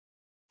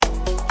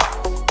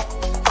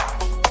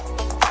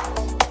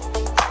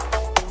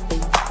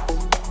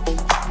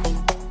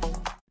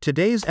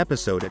Today's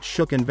episode at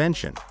Shook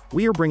Invention,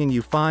 we are bringing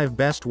you 5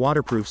 best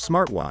waterproof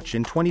smartwatch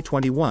in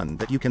 2021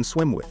 that you can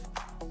swim with.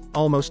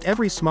 Almost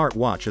every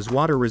smartwatch is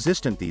water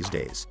resistant these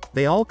days.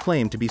 They all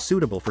claim to be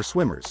suitable for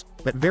swimmers,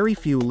 but very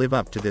few live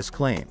up to this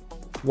claim.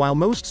 While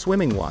most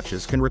swimming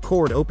watches can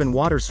record open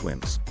water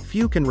swims,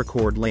 few can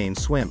record lane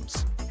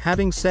swims.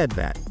 Having said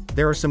that,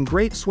 there are some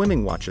great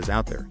swimming watches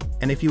out there,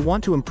 and if you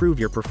want to improve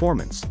your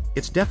performance,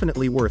 it's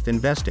definitely worth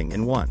investing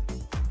in one.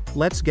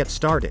 Let's get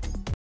started.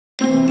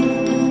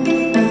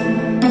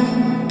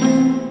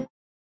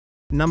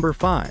 Number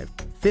 5.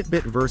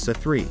 Fitbit Versa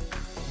 3.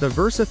 The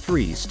Versa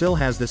 3 still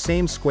has the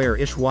same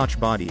square-ish watch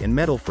body and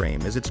metal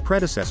frame as its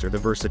predecessor the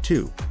Versa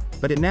 2,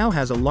 but it now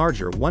has a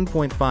larger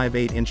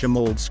 1.58-inch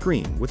AMOLED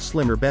screen with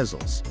slimmer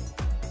bezels.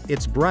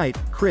 It's bright,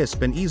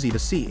 crisp and easy to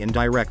see in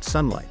direct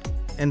sunlight.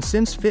 And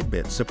since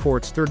Fitbit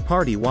supports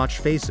third-party watch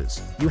faces,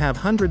 you have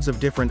hundreds of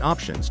different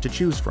options to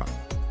choose from.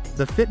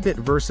 The Fitbit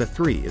Versa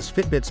 3 is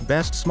Fitbit's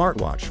best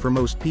smartwatch for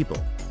most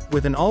people.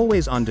 With an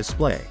always-on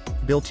display,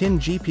 built-in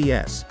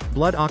GPS,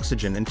 blood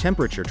oxygen and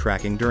temperature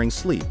tracking during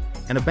sleep,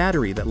 and a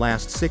battery that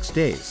lasts 6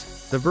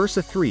 days, the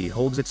Versa 3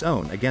 holds its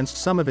own against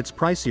some of its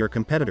pricier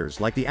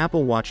competitors like the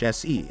Apple Watch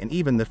SE and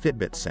even the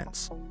Fitbit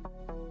Sense.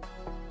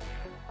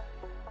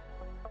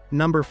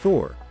 Number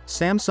 4.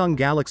 Samsung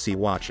Galaxy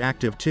Watch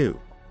Active 2.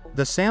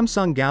 The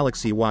Samsung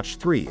Galaxy Watch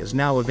 3 is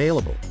now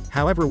available,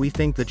 however we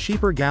think the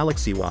cheaper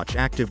Galaxy Watch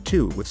Active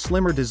 2 with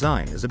slimmer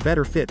design is a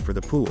better fit for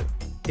the pool.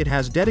 It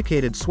has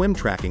dedicated swim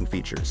tracking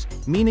features,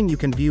 meaning you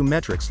can view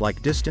metrics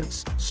like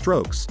distance,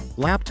 strokes,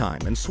 lap time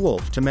and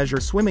SWOLF to measure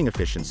swimming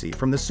efficiency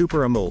from the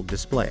Super AMOLED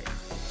display.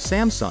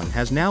 Samsung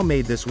has now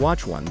made this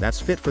watch one that's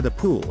fit for the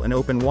pool and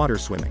open water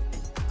swimming.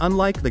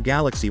 Unlike the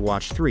Galaxy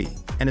Watch 3,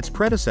 and its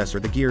predecessor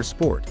the Gear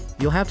Sport,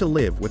 you'll have to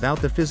live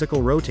without the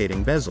physical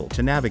rotating bezel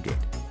to navigate.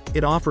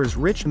 It offers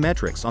rich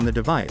metrics on the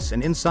device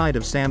and inside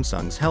of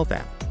Samsung's Health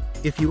app.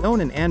 If you own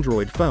an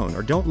Android phone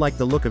or don't like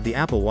the look of the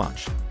Apple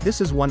Watch,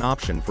 this is one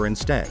option for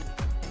instead.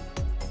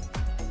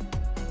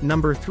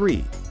 Number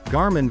 3.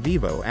 Garmin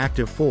Vivo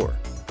Active 4.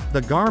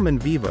 The Garmin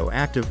Vivo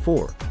Active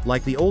 4,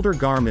 like the older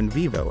Garmin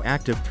Vivo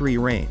Active 3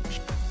 range.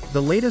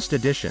 The latest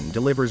edition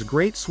delivers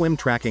great swim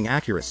tracking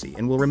accuracy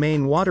and will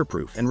remain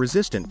waterproof and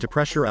resistant to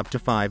pressure up to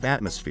 5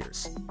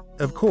 atmospheres.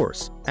 Of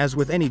course, as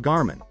with any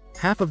Garmin,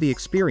 half of the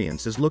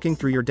experience is looking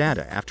through your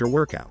data after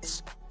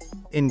workouts.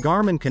 In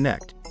Garmin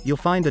Connect, you'll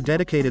find a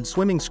dedicated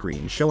swimming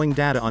screen showing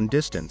data on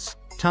distance,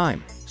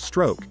 time,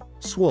 stroke,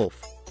 SWOLF,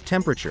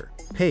 temperature,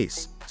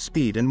 pace,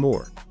 speed and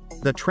more.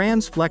 The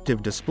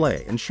transflective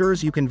display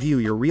ensures you can view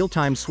your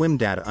real-time swim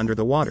data under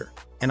the water,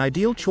 an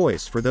ideal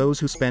choice for those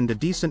who spend a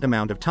decent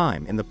amount of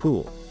time in the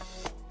pool.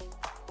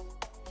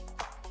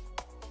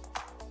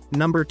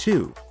 Number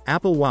 2.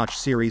 Apple Watch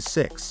Series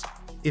 6.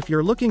 If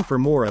you're looking for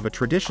more of a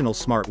traditional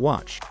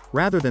smartwatch,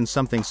 rather than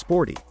something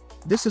sporty,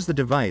 this is the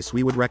device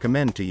we would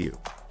recommend to you.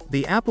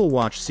 The Apple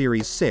Watch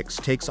Series 6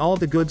 takes all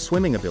the good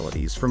swimming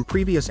abilities from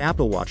previous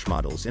Apple Watch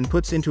models and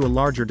puts into a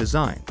larger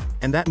design,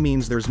 and that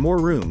means there's more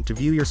room to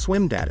view your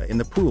swim data in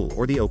the pool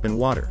or the open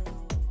water.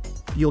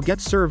 You'll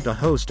get served a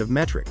host of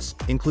metrics,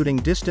 including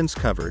distance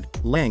covered,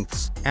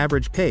 lengths,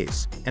 average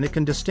pace, and it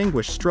can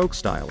distinguish stroke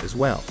style as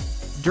well.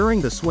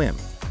 During the swim,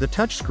 the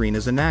touchscreen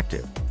is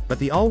inactive, but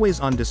the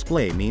always-on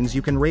display means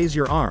you can raise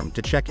your arm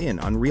to check in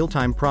on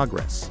real-time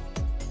progress.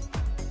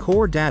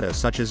 Core data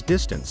such as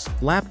distance,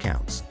 lap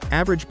counts,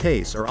 average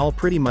pace are all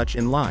pretty much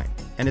in line,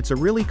 and it's a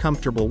really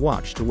comfortable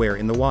watch to wear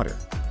in the water.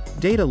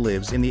 Data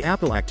lives in the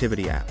Apple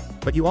Activity app,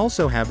 but you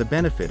also have the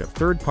benefit of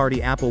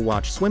third-party Apple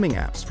Watch swimming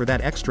apps for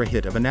that extra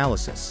hit of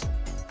analysis.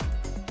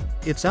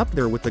 It's up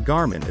there with the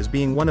Garmin as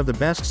being one of the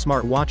best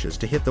smartwatches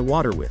to hit the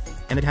water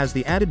with, and it has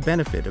the added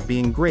benefit of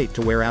being great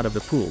to wear out of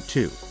the pool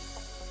too.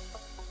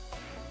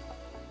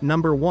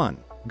 Number 1.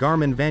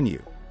 Garmin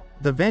Venue.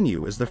 The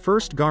Venue is the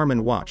first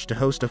Garmin watch to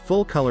host a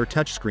full-color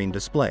touchscreen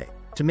display,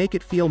 to make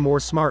it feel more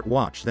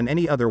smartwatch than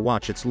any other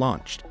watch it's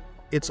launched.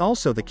 It's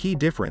also the key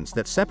difference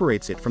that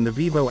separates it from the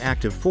Vivo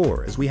Active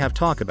 4 as we have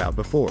talked about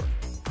before.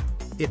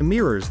 It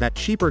mirrors that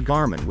cheaper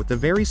Garmin with the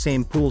very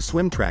same pool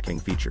swim tracking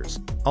features,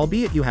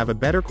 albeit you have a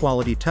better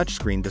quality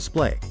touchscreen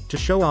display, to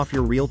show off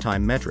your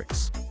real-time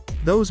metrics.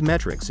 Those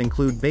metrics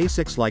include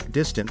basics like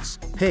distance,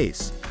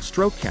 pace,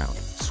 stroke count,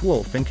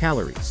 SWOLF and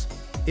calories.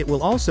 It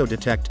will also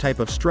detect type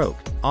of stroke,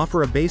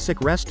 offer a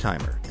basic rest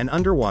timer, and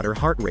underwater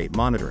heart rate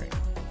monitoring.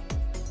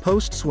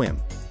 Post-swim,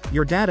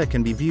 your data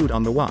can be viewed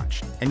on the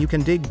watch, and you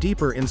can dig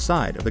deeper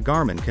inside of the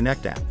Garmin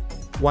Connect app.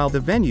 While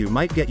the Venue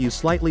might get you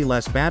slightly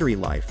less battery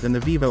life than the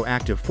Vivo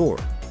Active 4,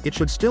 it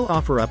should still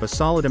offer up a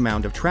solid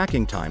amount of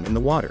tracking time in the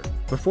water,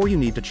 before you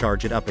need to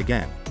charge it up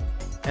again.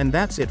 And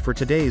that's it for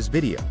today's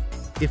video.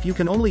 If you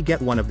can only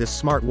get one of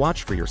this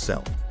smartwatch for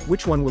yourself,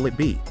 which one will it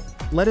be?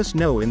 Let us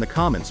know in the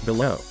comments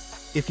below.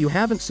 If you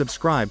haven't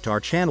subscribed to our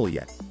channel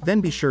yet,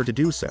 then be sure to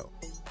do so.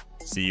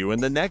 See you in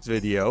the next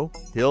video.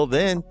 Till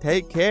then,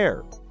 take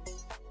care.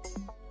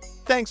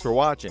 Thanks for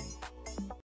watching.